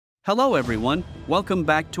Hello everyone, welcome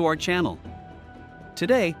back to our channel.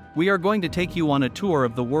 Today, we are going to take you on a tour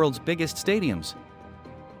of the world's biggest stadiums.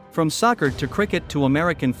 From soccer to cricket to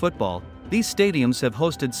American football, these stadiums have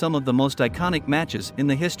hosted some of the most iconic matches in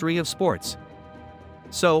the history of sports.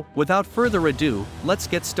 So, without further ado, let's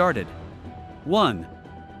get started. 1.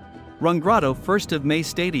 Rungradо 1st of May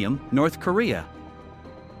Stadium, North Korea.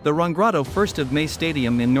 The Rungradо 1st of May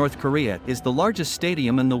Stadium in North Korea is the largest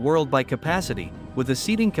stadium in the world by capacity, with a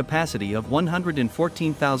seating capacity of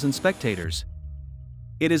 114,000 spectators.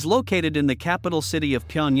 It is located in the capital city of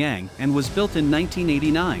Pyongyang and was built in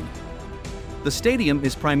 1989. The stadium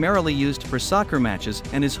is primarily used for soccer matches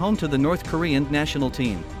and is home to the North Korean national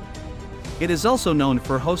team. It is also known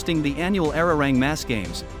for hosting the annual Arirang Mass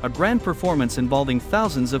Games, a grand performance involving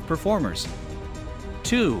thousands of performers.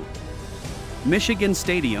 2. Michigan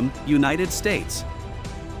Stadium, United States.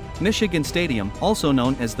 Michigan Stadium, also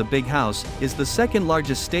known as the Big House, is the second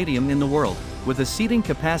largest stadium in the world, with a seating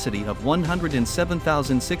capacity of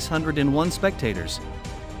 107,601 spectators.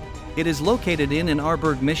 It is located in Ann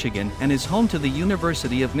Arbor, Michigan, and is home to the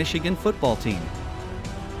University of Michigan football team.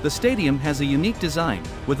 The stadium has a unique design,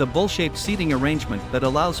 with a bowl-shaped seating arrangement that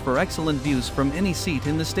allows for excellent views from any seat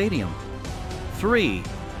in the stadium. 3.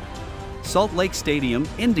 Salt Lake Stadium,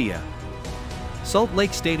 India. Salt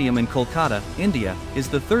Lake Stadium in Kolkata, India, is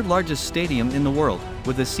the third largest stadium in the world,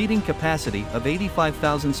 with a seating capacity of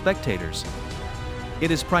 85,000 spectators. It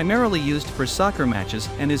is primarily used for soccer matches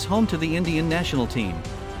and is home to the Indian national team.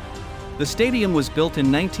 The stadium was built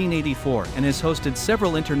in 1984 and has hosted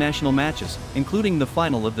several international matches, including the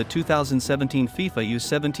final of the 2017 FIFA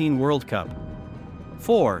U17 World Cup.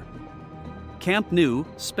 4. Camp Nou,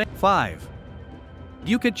 Spain. 5.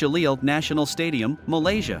 Bukit Jalil National Stadium,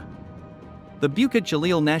 Malaysia. The Bukit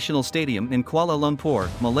Jalil National Stadium in Kuala Lumpur,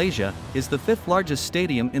 Malaysia, is the fifth largest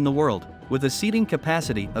stadium in the world, with a seating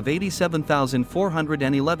capacity of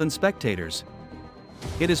 87,411 spectators.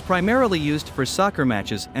 It is primarily used for soccer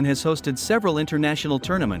matches and has hosted several international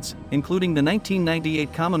tournaments, including the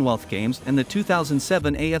 1998 Commonwealth Games and the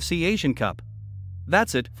 2007 AFC Asian Cup.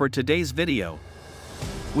 That's it for today's video.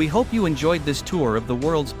 We hope you enjoyed this tour of the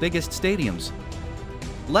world's biggest stadiums.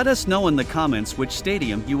 Let us know in the comments which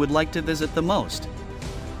stadium you would like to visit the most.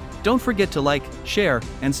 Don't forget to like, share,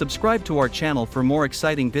 and subscribe to our channel for more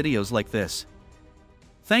exciting videos like this.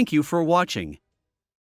 Thank you for watching.